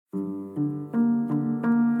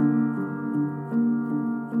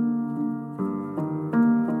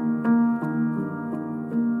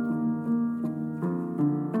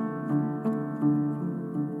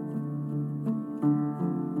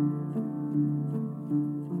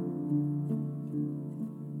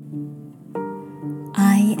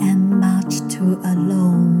much too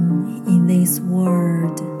alone in this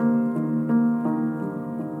world,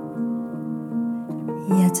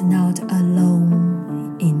 yet not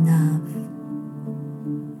alone enough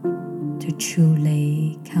to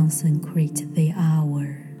truly consecrate the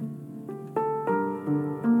hour.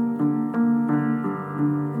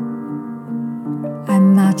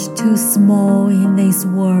 I'm much too small in this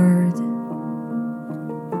world,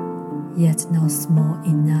 yet not small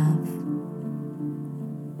enough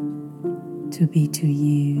to be to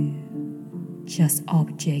you just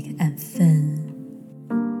object and thin,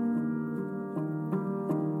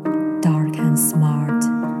 dark and smart.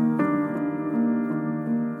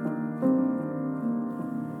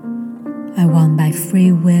 I want by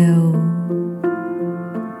free will,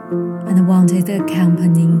 and wanted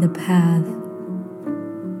accompanying the path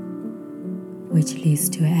which leads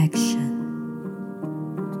to action,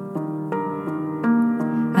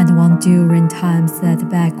 and want during times that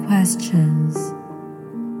beg questions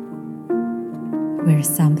where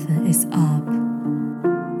something is up,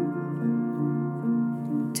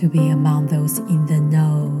 to be among those in the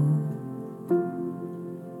know,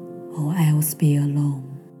 or else be alone.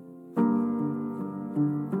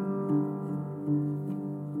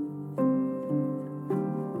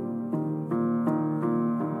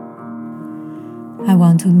 I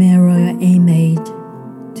want to mirror your image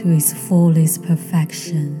to its fullest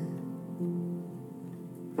perfection.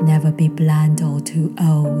 Never be bland or too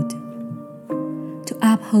old to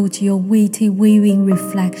uphold your witty weaving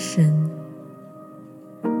reflection.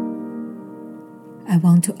 I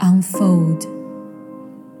want to unfold.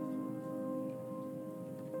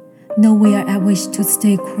 Nowhere I wish to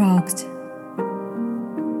stay crooked,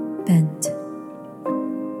 bent.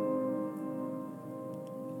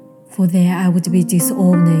 For there I would be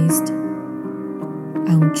dishonest,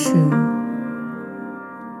 untrue.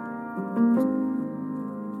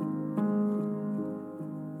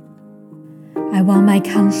 I want my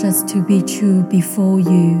conscience to be true before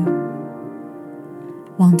you.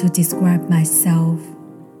 Want to describe myself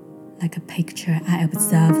like a picture I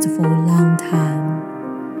observed for a long time,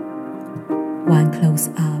 one close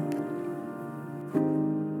up.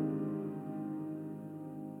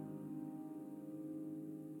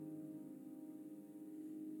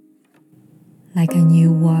 Like a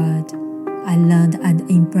new word I learned and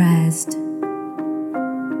embraced,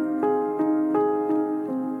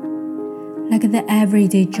 like the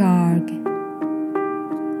everyday jarg,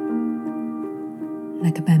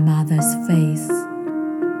 like my mother's face,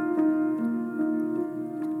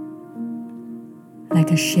 like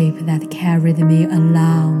a ship that carried me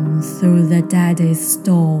along through the deadest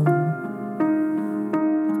storm.